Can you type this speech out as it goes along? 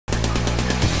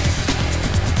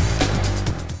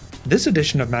This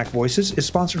edition of MacVoices is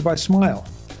sponsored by Smile,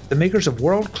 the makers of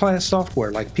world-class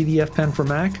software like PDF Pen for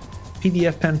Mac,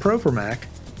 PDF Pen Pro for Mac,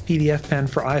 PDF Pen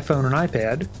for iPhone and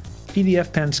iPad,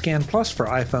 PDF Pen Scan Plus for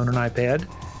iPhone and iPad,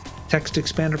 Text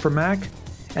Expander for Mac,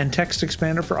 and Text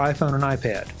Expander for iPhone and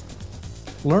iPad.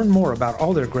 Learn more about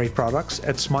all their great products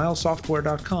at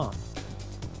smilesoftware.com.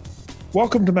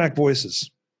 Welcome to MacVoices.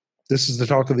 This is the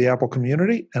talk of the Apple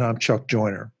community, and I'm Chuck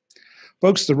Joyner.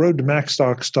 Folks, the road to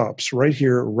Macstock stops right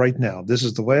here, right now. This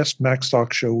is the last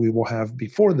Macstock show we will have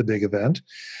before the big event,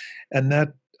 and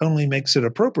that only makes it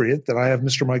appropriate that I have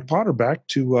Mr. Mike Potter back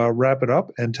to wrap it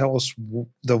up and tell us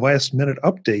the last-minute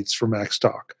updates for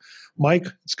Macstock. Mike,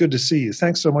 it's good to see you.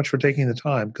 Thanks so much for taking the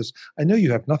time, because I know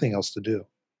you have nothing else to do.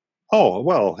 Oh,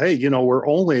 well, hey, we're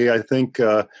only, I think,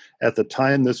 at the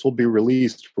time this will be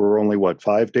released, we're only,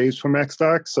 5 days from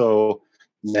Macstock? So,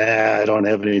 I don't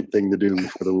have anything to do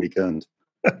for the weekend.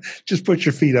 Just put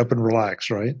your feet up and relax,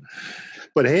 right?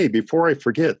 But hey, before I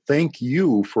forget, thank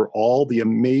you for all the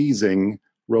amazing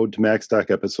Road to Macstock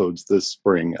episodes this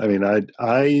spring. I mean,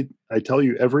 I tell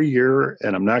you every year,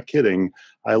 and I'm not kidding,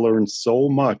 I learn so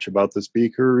much about the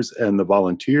speakers and the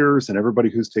volunteers and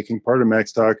everybody who's taking part in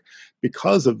Macstock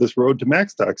because of this Road to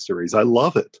Macstock series. I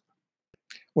love it.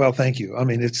 Well, thank you. I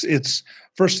mean, it's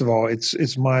first of all,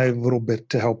 it's my little bit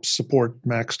to help support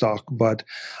Macstock, but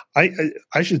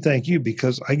I should thank you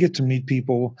because I get to meet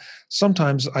people.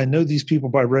 Sometimes I know these people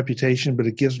by reputation, but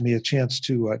it gives me a chance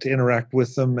to interact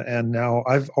with them. And now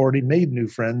I've already made new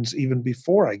friends even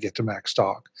before I get to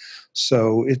Macstock.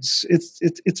 So it's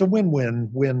a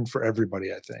win-win-win for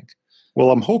everybody, I think.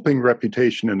 Well, I'm hoping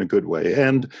reputation in a good way.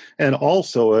 And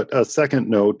also, a second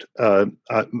note,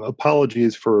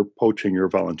 apologies for poaching your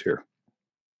volunteer.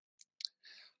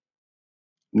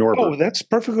 Norbert. Oh, that's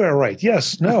perfectly all right.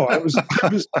 Yes, no, I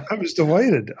was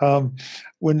delighted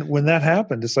when that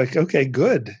happened. It's like, okay,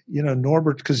 good.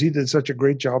 Norbert, because he did such a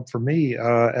great job for me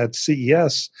at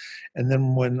CES, and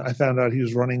then when I found out he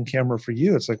was running camera for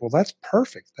you, it's like, well, that's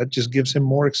perfect. That just gives him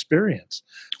more experience.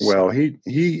 Well,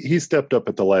 he stepped up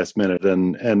at the last minute,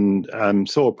 and I'm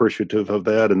so appreciative of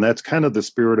that. And that's kind of the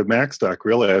spirit of Macstock,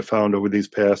 really. I found over these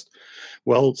past,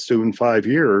 soon 5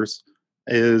 years,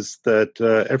 is that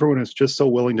everyone is just so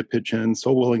willing to pitch in,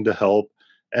 so willing to help,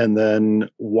 and then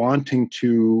wanting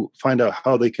to find out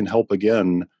how they can help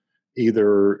again,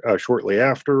 either shortly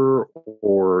after,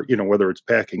 or whether it's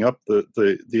packing up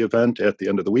the event at the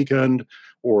end of the weekend,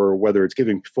 or whether it's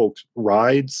giving folks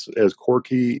rides, as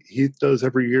Corky Heath does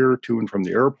every year to and from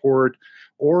the airport,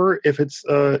 or if it's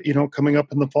coming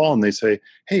up in the fall and they say,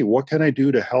 hey, what can I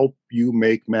do to help you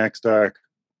make Macstock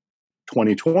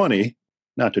 2020?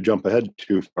 Not to jump ahead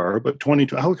too far, but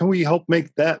 2020, how can we help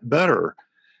make that better?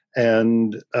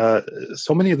 And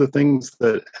so many of the things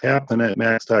that happen at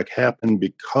Macstock happen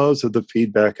because of the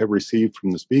feedback I received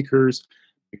from the speakers,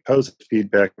 because of the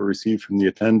feedback I received from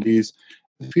the attendees,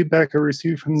 the feedback I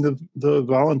received from the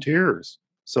volunteers.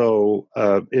 So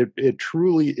it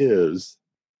truly is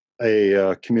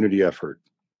a community effort.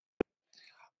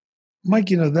 Mike,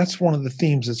 that's one of the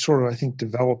themes that sort of, I think,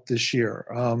 developed this year.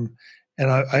 And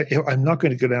I'm not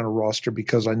going to go down a roster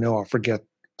because I know I'll forget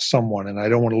someone and I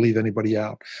don't want to leave anybody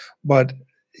out. But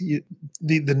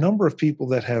the number of people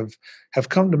that have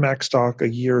come to Macstock a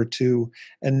year or two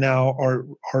and now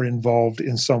are involved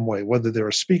in some way, whether they're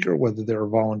a speaker, whether they're a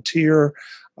volunteer,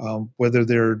 whether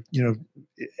they're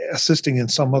assisting in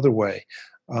some other way.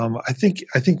 I think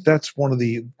that's one of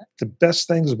the best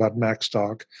things about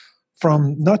Macstock,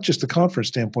 from not just the conference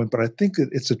standpoint, but I think that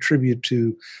it's a tribute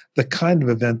to the kind of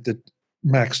event that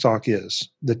Macstock is,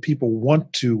 that people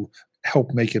want to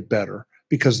help make it better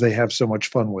because they have so much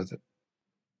fun with it.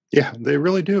 Yeah, they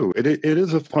really do. It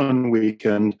is a fun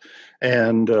weekend.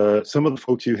 And some of the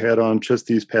folks you had on just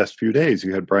these past few days,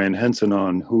 you had Brian Henson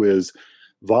on, who is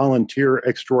volunteer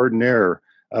extraordinaire.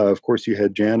 Of course, you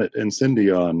had Janet and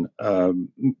Cindy on,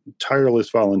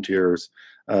 tireless volunteers,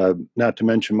 not to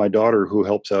mention my daughter, who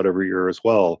helps out every year as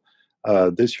well.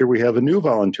 This year we have a new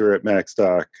volunteer at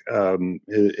Macstock.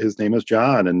 His name is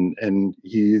John, and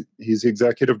he's the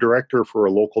executive director for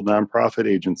a local nonprofit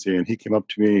agency. And he came up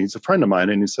to me, he's a friend of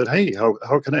mine, and he said, hey,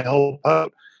 how can I help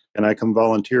out? And I come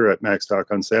volunteer at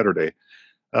Macstock on Saturday.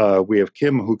 We have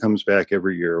Kim, who comes back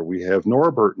every year. We have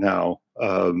Norbert now,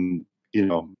 a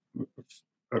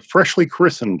freshly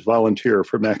christened volunteer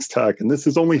for Macstock, and this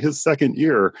is only his second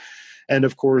year. And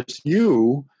of course,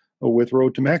 you with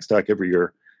Road to Macstock every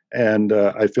year. And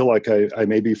I feel like I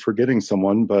may be forgetting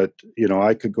someone, but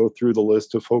I could go through the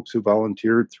list of folks who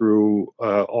volunteered through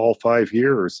all 5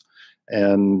 years,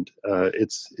 and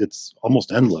it's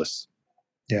almost endless.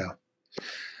 Yeah.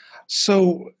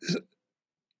 So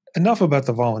enough about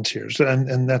the volunteers,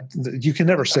 and that you can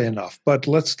never say enough. But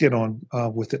let's get on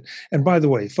with it. And by the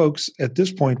way, folks, at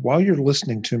this point, while you're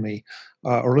listening to me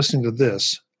or listening to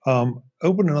this,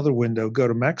 open another window, go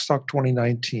to Macstock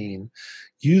 2019,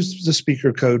 use the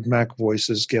speaker code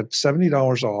MacVoices, get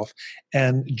 $70 off,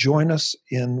 and join us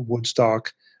in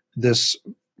Woodstock this.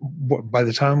 By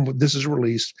the time this is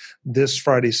released, this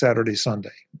Friday, Saturday, Sunday,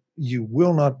 you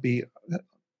will not be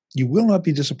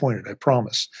disappointed, I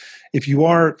promise. If you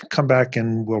are, come back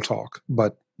and we'll talk,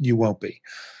 but you won't be.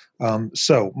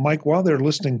 So, Mike, while they're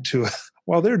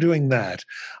doing that,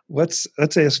 let's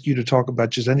ask you to talk about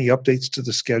just any updates to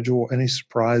the schedule, any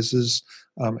surprises,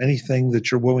 anything that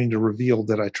you're willing to reveal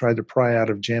that I tried to pry out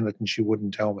of Janet and she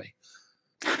wouldn't tell me.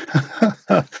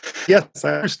 Yes,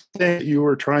 I understand you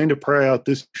were trying to pry out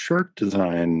this shirt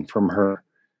design from her.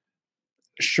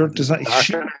 Shirt design.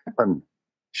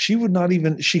 She would not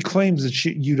even. She claims that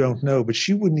you don't know, but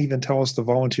she wouldn't even tell us the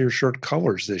volunteer shirt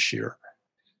colors this year.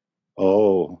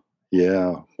 Oh,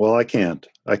 yeah. Well, I can't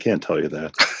tell you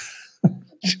that.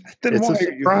 Then it's a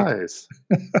surprise.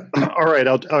 All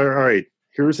right.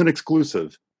 Here's an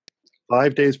exclusive.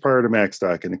 5 days prior to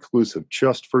Macstock, an exclusive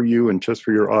just for you and just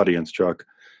for your audience, Chuck.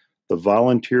 The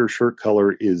volunteer shirt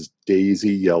color is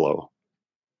daisy yellow.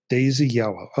 Daisy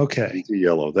yellow. Okay. Daisy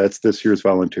yellow. That's this year's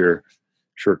volunteer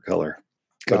shirt color.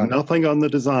 But nothing on the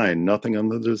design.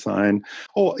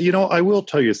 Oh, I will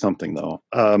tell you something, though.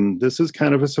 This is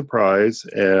kind of a surprise,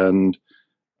 and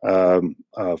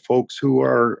folks who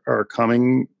are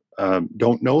coming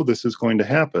don't know this is going to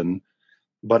happen.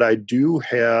 But I do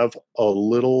have a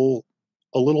little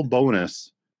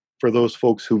bonus for those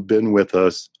folks who've been with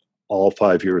us all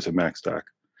 5 years of Macstock.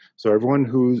 So everyone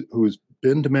who's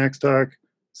been to Macstock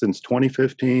since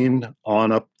 2015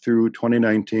 on up through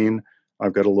 2019.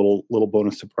 I've got a little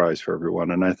bonus surprise for everyone,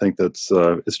 and I think that's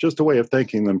it's just a way of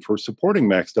thanking them for supporting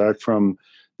Macstock from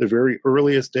the very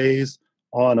earliest days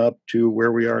on up to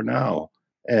where we are now.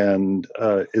 And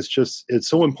it's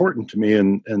so important to me,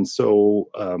 and so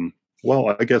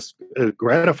I guess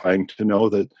gratifying to know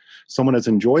that someone has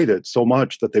enjoyed it so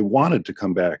much that they wanted to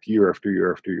come back year after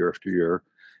year after year after year,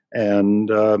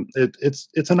 and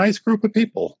it's a nice group of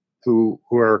people who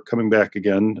are coming back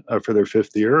again for their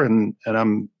 5th year, and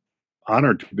I'm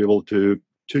honored to be able to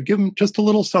give them just a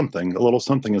little something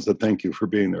as a thank you for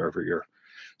being there every year.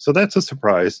 So that's a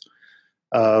surprise.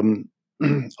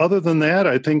 Other than that,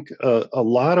 I think a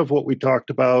lot of what we talked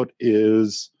about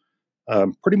is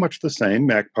pretty much the same.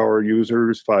 Mac Power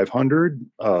Users 500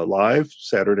 live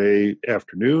Saturday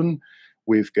afternoon.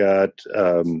 We've got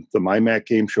the My Mac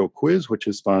Game Show quiz, which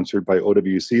is sponsored by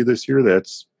OWC this year.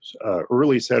 That's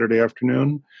early Saturday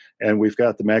afternoon. And we've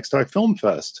got the Macstock Film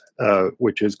Fest,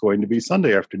 which is going to be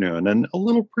Sunday afternoon, and a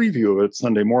little preview of it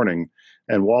Sunday morning.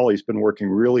 And Wally's been working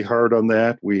really hard on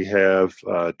that. We have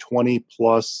 20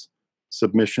 plus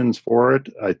submissions for it.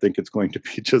 I think it's going to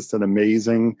be just an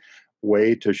amazing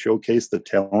way to showcase the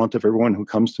talent of everyone who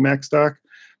comes to Macstock.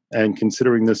 And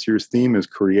considering this year's theme is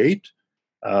create,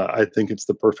 I think it's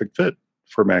the perfect fit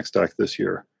for Macstock this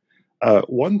year.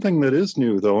 One thing that is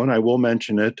new, though, and I will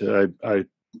mention it, I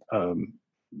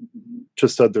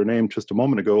just said their name just a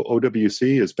moment ago.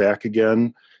 OWC is back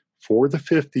again for the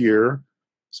 5th year,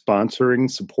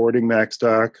 sponsoring, supporting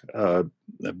Macstock,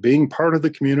 being part of the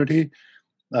community.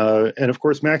 And of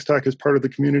course, Macstock is part of the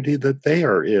community that they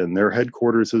are in. Their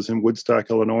headquarters is in Woodstock,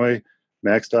 Illinois.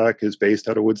 Macstock is based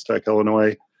out of Woodstock,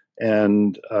 Illinois.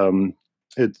 And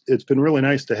it's been really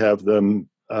nice to have them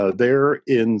there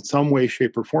in some way,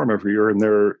 shape, or form every year. And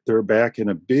they're back in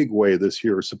a big way this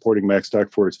year, supporting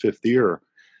Macstock for its 5th year.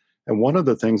 And one of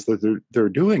the things that they're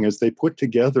doing is they put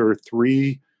together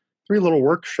three little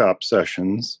workshop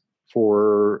sessions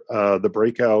for the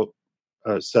breakout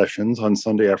sessions on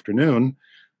Sunday afternoon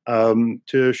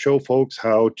to show folks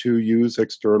how to use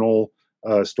external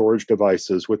storage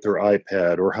devices with their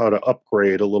iPad, or how to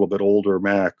upgrade a little bit older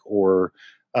Mac, or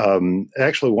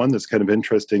actually one that's kind of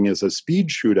interesting is a speed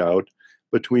shootout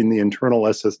between the internal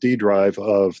SSD drive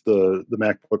of the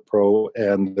MacBook Pro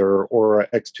and their Aura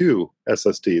X2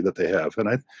 SSD that they have.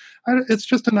 And it's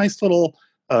just a nice little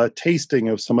tasting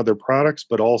of some of their products,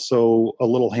 but also a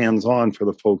little hands-on for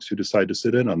the folks who decide to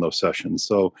sit in on those sessions.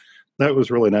 So that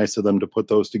was really nice of them to put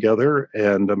those together,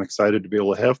 and I'm excited to be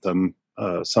able to have them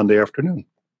Sunday afternoon.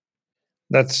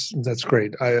 That's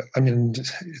great. I mean,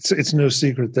 it's no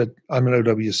secret that I'm an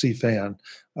OWC fan.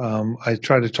 I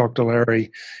try to talk to Larry.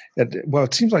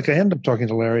 It seems like I end up talking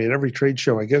to Larry at every trade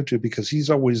show I go to, because he's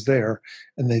always there,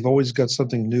 and they've always got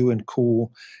something new and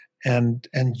cool and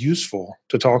useful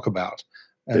to talk about.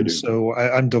 They And do. so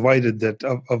I'm delighted that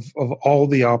of all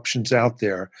the options out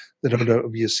there, that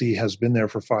OWC has been there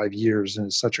for 5 years and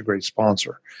is such a great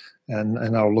sponsor.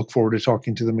 And I'll look forward to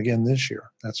talking to them again this year.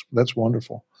 That's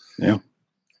wonderful. Yeah.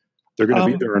 They're going to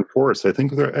be Um, there in force. I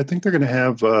think they're going to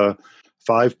have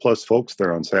 5+ folks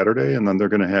there on Saturday, and then they're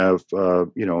going to have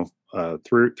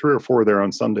three or four there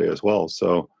on Sunday as well.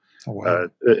 So oh, wow.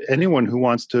 anyone who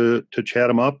wants to chat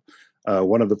them up,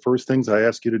 one of the first things I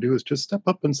ask you to do is just step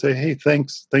up and say, "Hey,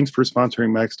 thanks for sponsoring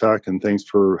Macstock, and thanks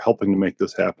for helping to make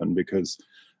this happen." Because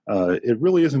it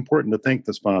really is important to thank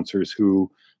the sponsors who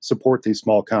support these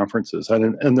small conferences,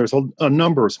 and there's a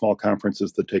number of small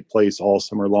conferences that take place all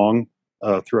summer long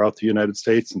throughout the United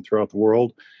States and throughout the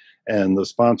world. And the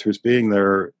sponsors being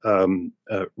there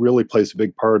really plays a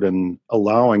big part in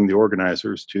allowing the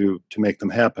organizers to make them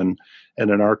happen. And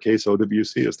in our case,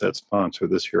 OWC is that sponsor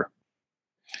this year.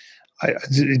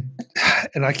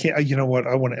 And I can't, you know what,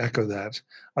 I want to echo that.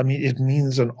 I mean, it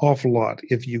means an awful lot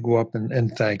if you go up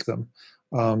and thank them.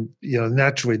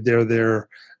 Naturally they're there.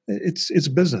 It's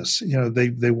business.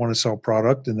 They want to sell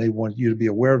product and they want you to be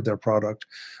aware of their product.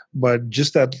 But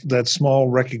just that small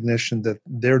recognition that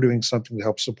they're doing something to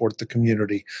help support the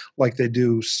community, like they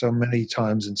do so many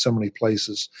times in so many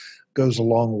places, goes a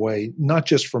long way, not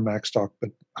just for Macstock, but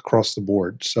across the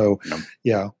board. So,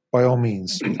 yeah, by all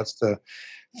means, that's the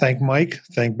thank Mike,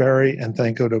 thank Barry, and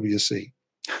thank OWC.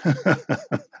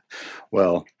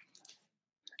 Well,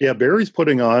 yeah, Barry's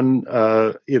putting on,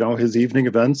 his evening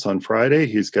events on Friday.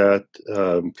 He's got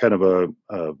kind of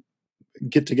a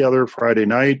get together Friday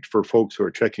night for folks who are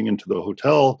checking into the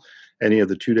hotel. Any of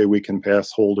the 2-day weekend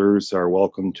pass holders are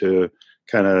welcome to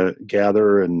kind of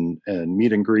gather and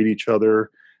meet and greet each other.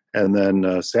 And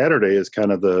then Saturday is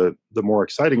kind of the more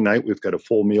exciting night. We've got a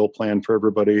full meal plan for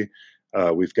everybody.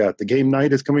 We've got the game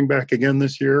night is coming back again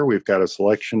this year. We've got a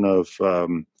selection of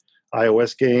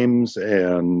iOS games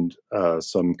and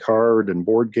some card and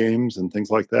board games and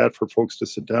things like that for folks to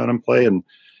sit down and play. And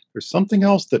there's something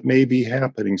else that may be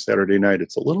happening Saturday night.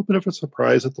 It's a little bit of a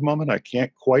surprise at the moment. I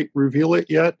can't quite reveal it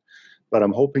yet, but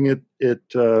I'm hoping it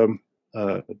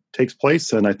takes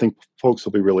place. And I think folks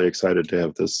will be really excited to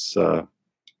have this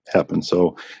happen.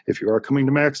 So if you are coming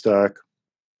to Macstock,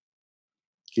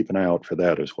 keep an eye out for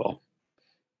that as well.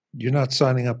 You're not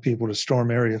signing up people to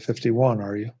storm Area 51,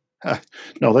 are you?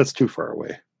 No, that's too far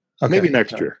away. Okay. Maybe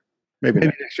next year. Maybe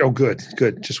next year. Oh, good.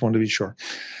 Just wanted to be sure.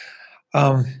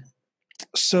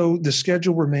 So the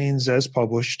schedule remains as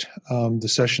published. The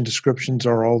session descriptions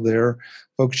are all there.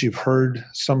 Folks, you've heard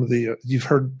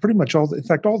pretty much all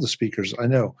the speakers I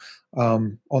know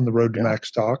on the road to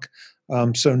Macstock.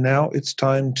 So now it's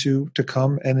time to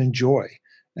come and enjoy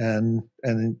and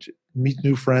meet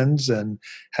new friends and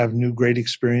have new great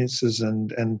experiences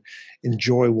and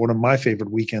enjoy one of my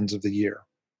favorite weekends of the year.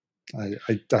 I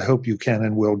hope you can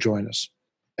and will join us.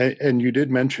 And you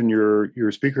did mention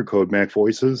your speaker code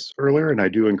MacVoices earlier, and I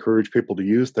do encourage people to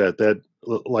use that. That,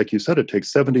 like you said, it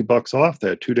takes $70 off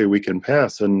that 2-day weekend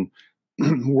pass, and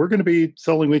we're going to be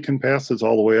selling weekend passes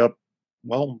all the way up,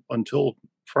 until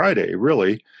Friday,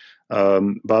 really.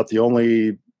 About the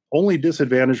only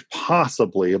disadvantage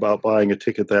possibly about buying a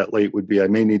ticket that late would be I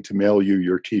may need to mail you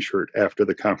your T-shirt after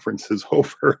the conference is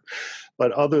over.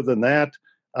 But other than that,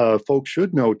 folks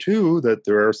should know, too, that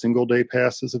there are single-day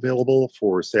passes available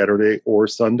for Saturday or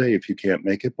Sunday if you can't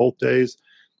make it both days.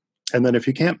 And then if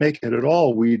you can't make it at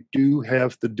all, we do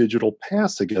have the digital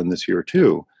pass again this year,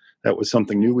 too. That was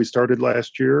something new we started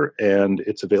last year, and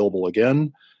it's available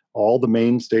again. All the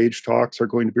main stage talks are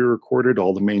going to be recorded.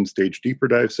 All the main stage deeper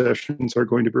dive sessions are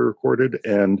going to be recorded.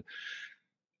 And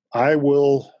I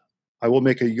will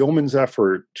make a yeoman's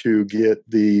effort to get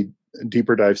the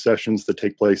deeper dive sessions that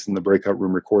take place in the breakout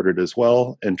room recorded as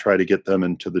well, and try to get them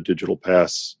into the digital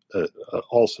pass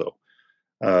also.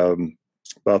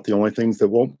 About the only things that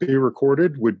won't be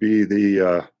recorded would be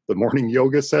the morning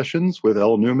yoga sessions with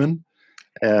Elle Newman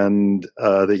and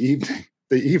the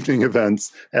evening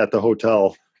events at the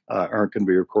hotel aren't going to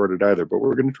be recorded either. But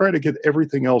we're going to try to get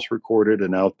everything else recorded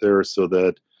and out there so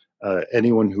that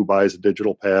anyone who buys a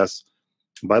digital pass,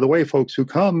 by the way, folks who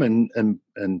come and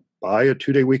buy a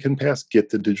 2-day weekend pass,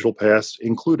 get the digital pass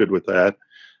included with that.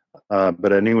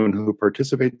 But anyone who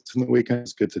participates in the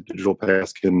weekends gets a digital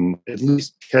pass, can at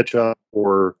least catch up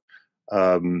or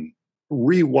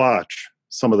rewatch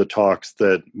some of the talks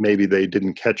that maybe they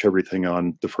didn't catch everything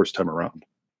on the first time around.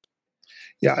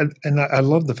 Yeah, and I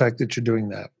love the fact that you're doing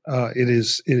that. It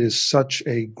is such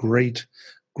a great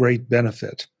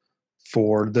benefit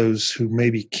for those who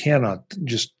maybe cannot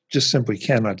just simply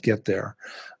cannot get there,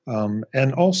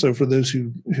 and also for those who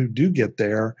do get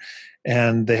there,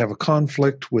 and they have a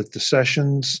conflict with the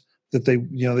sessions that they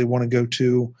want to go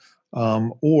to,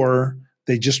 or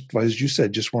they just, as you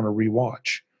said, just want to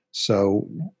rewatch. So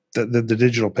the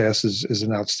digital pass is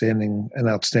an outstanding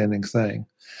thing.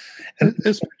 And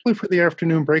especially for the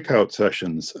afternoon breakout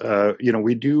sessions,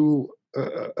 we do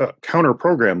counter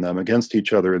program them against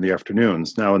each other in the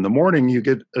afternoons. Now, in the morning, you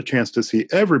get a chance to see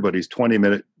everybody's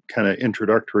 20-minute kind of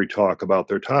introductory talk about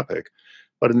their topic.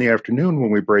 But in the afternoon, when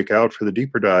we break out for the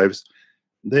deeper dives,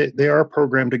 they are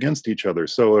programmed against each other.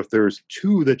 So if there's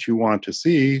two that you want to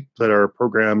see that are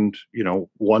programmed,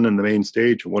 one in the main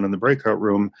stage and one in the breakout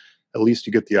room, at least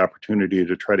you get the opportunity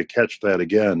to try to catch that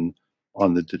again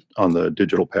on the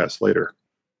digital pass later.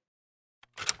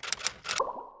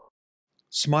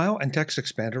 Smile and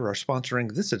TextExpander are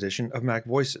sponsoring this edition of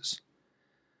MacVoices.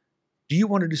 Do you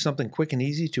want to do something quick and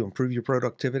easy to improve your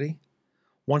productivity?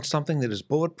 Want something that is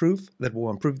bulletproof that will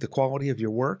improve the quality of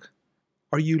your work?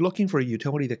 Are you looking for a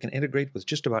utility that can integrate with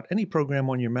just about any program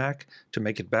on your Mac to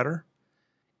make it better?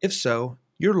 If so,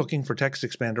 you're looking for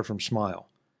TextExpander from Smile.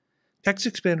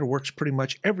 TextExpander works pretty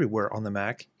much everywhere on the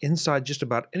Mac, inside just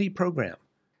about any program.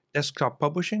 Desktop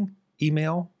publishing,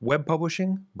 email, web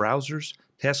publishing, browsers,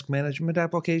 task management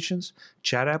applications,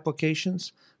 chat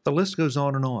applications, the list goes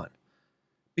on and on.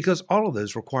 Because all of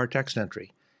those require text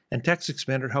entry, and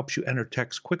TextExpander helps you enter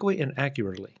text quickly and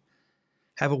accurately.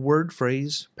 Have a word,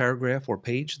 phrase, paragraph, or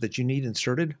page that you need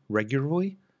inserted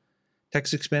regularly?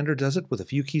 TextExpander does it with a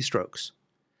few keystrokes.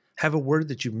 Have a word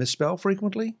that you misspell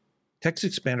frequently?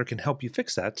 TextExpander can help you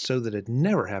fix that so that it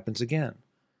never happens again.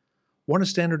 Want to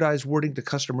standardize wording to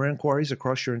customer inquiries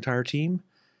across your entire team?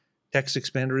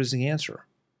 TextExpander is the answer.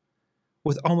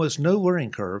 With almost no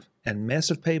learning curve and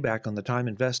massive payback on the time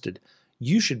invested,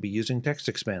 you should be using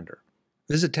TextExpander.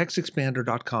 Visit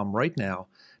TextExpander.com right now,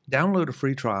 download a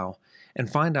free trial, and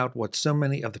find out what so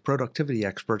many of the productivity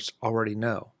experts already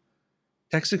know.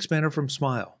 TextExpander from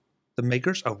Smile, the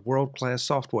makers of world-class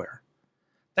software.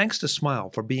 Thanks to Smile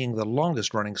for being the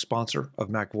longest-running sponsor of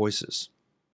MacVoices.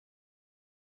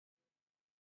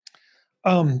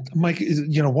 Mike,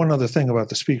 one other thing about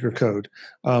the speaker code.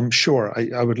 Sure,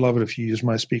 I would love it if you use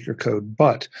my speaker code,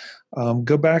 but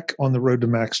go back on the road to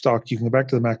Macstock. You can go back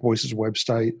to the MacVoices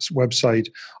website.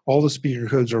 All the speaker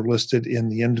codes are listed in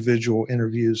the individual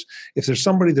interviews. If there's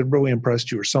somebody that really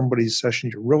impressed you or somebody's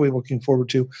session you're really looking forward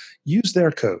to, use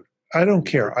their code. I don't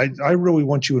care. I really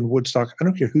want you in Woodstock. I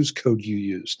don't care whose code you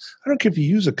use. I don't care if you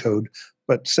use a code,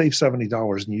 but save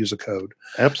 $70 and use a code.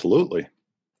 Absolutely.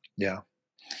 Yeah.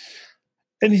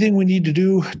 Anything we need to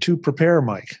do to prepare,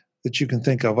 Mike, that you can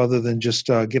think of other than just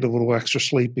get a little extra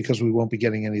sleep because we won't be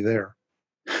getting any there?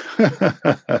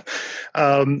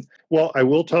 Well, I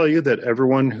will tell you that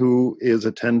everyone who is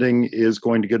attending is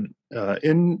going to get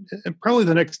in probably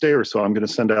the next day or so. I'm going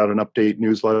to send out an update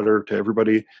newsletter to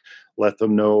everybody, let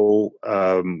them know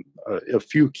a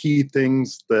few key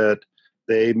things that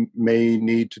they may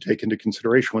need to take into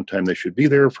consideration what time they should be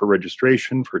there for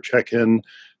registration, for check-in,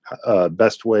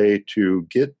 best way to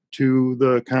get to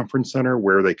the conference center,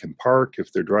 where they can park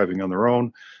if they're driving on their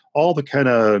own, all the kind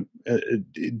of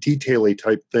detail-y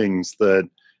type things that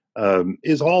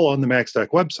is all on the Macstock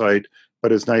website,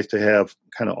 but it's nice to have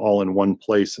kind of all in one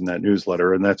place in that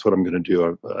newsletter. And that's what I'm going to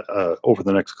do over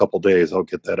the next couple days. I'll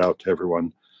get that out to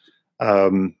everyone.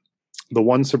 The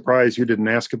one surprise you didn't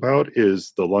ask about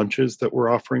is the lunches that we're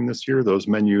offering this year. Those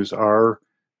menus are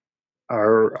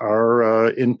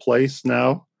in place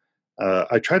now.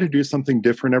 I try to do something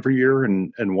different every year,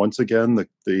 and once again,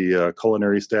 the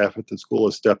culinary staff at the school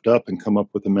has stepped up and come up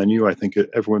with a menu I think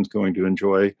everyone's going to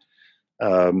enjoy.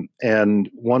 And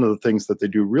one of the things that they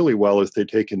do really well is they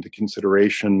take into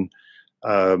consideration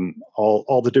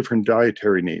all the different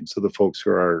dietary needs of the folks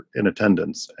who are in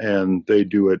attendance, and they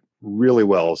do it really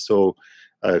well. So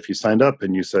if you signed up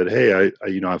and you said, "Hey, I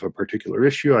have a particular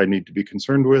issue I need to be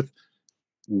concerned with,"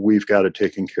 we've got it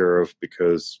taken care of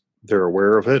because they're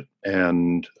aware of it,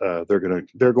 and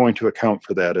they're going to account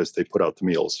for that as they put out the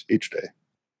meals each day.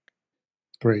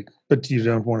 Great, but you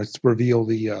don't want to reveal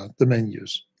the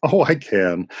menus. Oh, I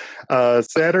can.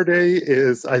 Saturday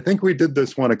is, I think we did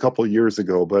this one a couple years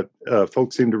ago, but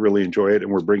folks seem to really enjoy it,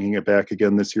 and we're bringing it back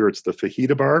again this year. It's the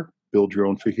fajita bar, build your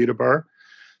own fajita bar.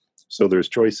 So there's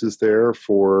choices there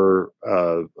for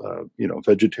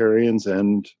vegetarians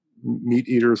and meat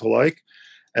eaters alike.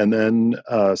 And then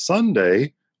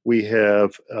Sunday, we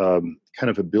have kind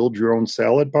of a build your own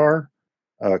salad bar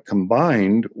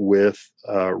combined with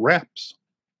wraps.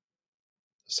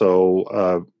 So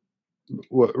a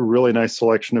really nice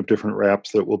selection of different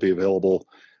wraps that will be available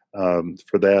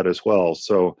for that as well.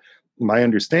 So my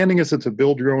understanding is it's a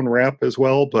build your own wrap as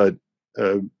well, but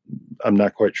I'm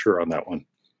not quite sure on that one.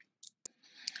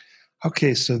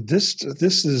 Okay, so this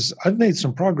is I've made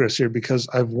some progress here because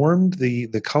I've wormed the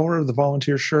color of the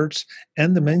volunteer shirts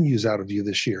and the menus out of you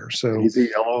this year. So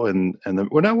Easy yellow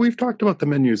well, now we've talked about the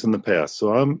menus in the past,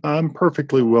 so I'm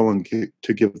perfectly willing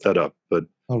to give that up. But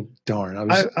oh darn,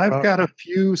 I've got a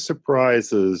few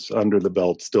surprises under the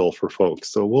belt still for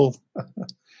folks, so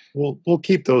we'll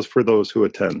keep those for those who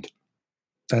attend.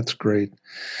 That's great.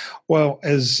 Well,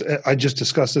 as I just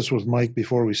discussed this with Mike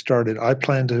before we started, I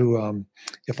plan to,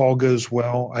 if all goes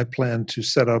well, I plan to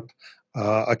set up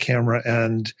a camera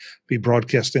and be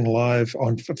broadcasting live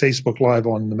on Facebook Live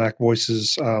on the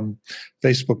MacVoices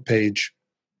Facebook page,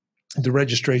 the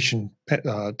registration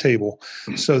table,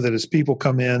 so that as people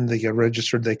come in, they get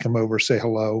registered, they come over, say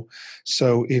hello.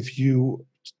 So if you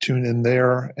tune in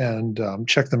there and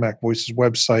check the MacVoices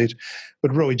website,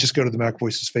 but really just go to the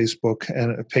MacVoices Facebook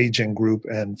and page and group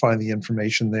and find the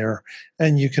information there.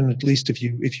 And you can, at least if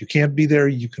you can't be there,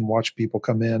 you can watch people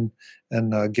come in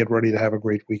and get ready to have a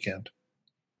great weekend.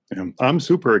 I'm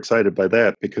super excited by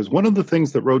that because one of the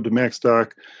things that Road to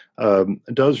Macstock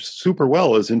does super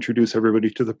well is introduce everybody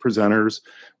to the presenters.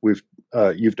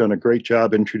 You've done a great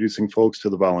job introducing folks to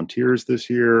the volunteers this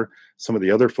year, some of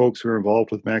the other folks who are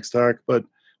involved with Macstock, but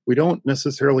we don't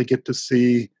necessarily get to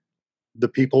see the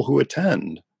people who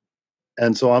attend.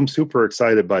 And so I'm super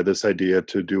excited by this idea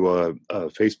to do a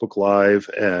Facebook Live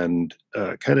and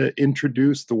kind of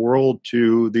introduce the world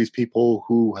to these people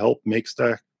who help make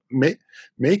Macstock.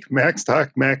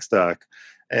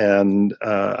 And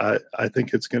I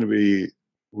think it's going to be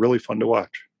really fun to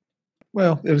watch.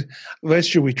 Well,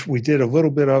 last year we did a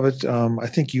little bit of it. I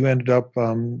think you ended up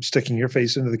sticking your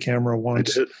face into the camera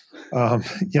once. I did.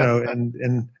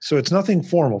 And so it's nothing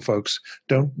formal, folks.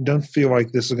 Don't feel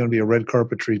like this is going to be a red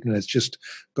carpet treatment. It's just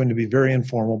going to be very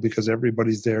informal because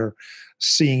everybody's there,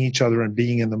 seeing each other and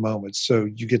being in the moment. So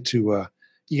you get to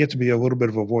be a little bit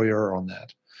of a voyeur on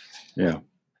that. Yeah,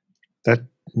 that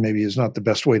maybe is not the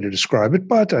best way to describe it,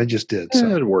 but I just did. So.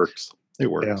 Yeah, it works.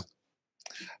 It works. Yeah.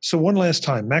 So one last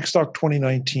time,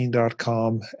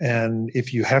 Macstock2019.com. And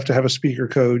if you have to have a speaker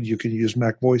code, you can use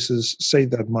MacVoices. Save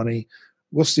that money.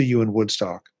 We'll see you in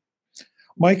Woodstock.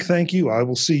 Mike, thank you. I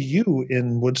will see you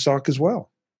in Woodstock as well.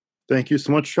 Thank you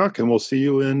so much, Chuck. And we'll see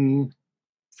you in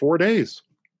 4 days.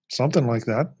 Something like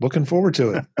that. Looking forward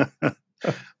to it.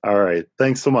 All right.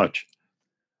 Thanks so much.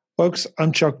 Folks,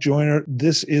 I'm Chuck Joyner.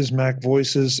 This is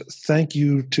MacVoices. Thank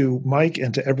you to Mike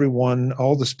and to everyone,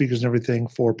 all the speakers and everything,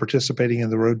 for participating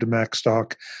in the Road to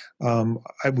Macstock.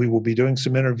 We will be doing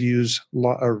some interviews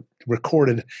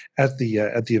recorded at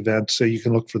the event, so you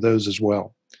can look for those as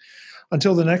well.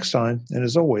 Until the next time, and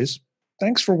as always,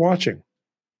 thanks for watching.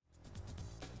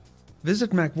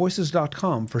 Visit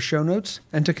MacVoices.com for show notes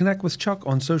and to connect with Chuck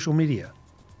on social media.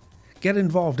 Get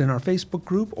involved in our Facebook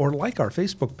group or like our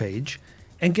Facebook page,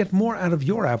 and get more out of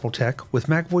your Apple tech with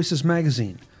MacVoices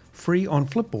Magazine, free on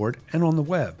Flipboard and on the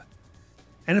web.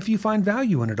 And if you find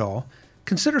value in it all,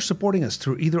 consider supporting us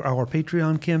through either our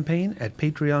Patreon campaign at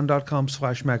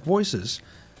patreon.com/MacVoices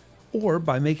or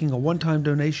by making a one-time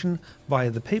donation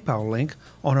via the PayPal link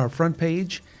on our front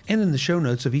page and in the show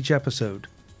notes of each episode.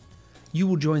 You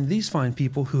will join these fine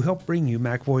people who help bring you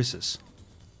MacVoices.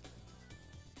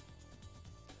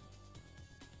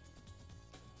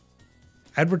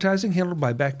 Advertising handled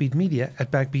by Backbeat Media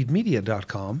at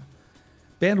backbeatmedia.com.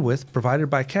 Bandwidth provided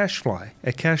by CashFly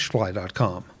at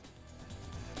cashfly.com.